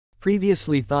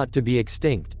Previously thought to be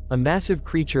extinct, a massive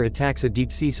creature attacks a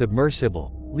deep-sea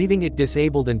submersible, leaving it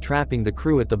disabled and trapping the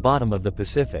crew at the bottom of the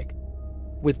Pacific.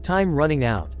 With time running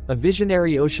out, a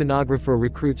visionary oceanographer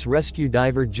recruits rescue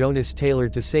diver Jonas Taylor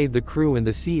to save the crew and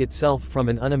the sea itself from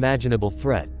an unimaginable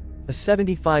threat, a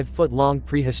 75-foot-long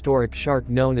prehistoric shark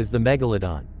known as the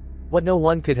megalodon. What no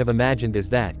one could have imagined is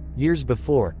that, years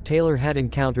before, Taylor had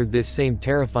encountered this same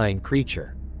terrifying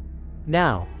creature.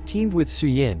 Now, teamed with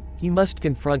Suyin, he must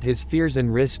confront his fears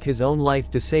and risk his own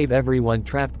life to save everyone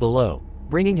trapped below,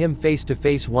 bringing him face to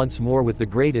face once more with the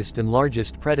greatest and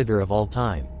largest predator of all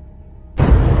time.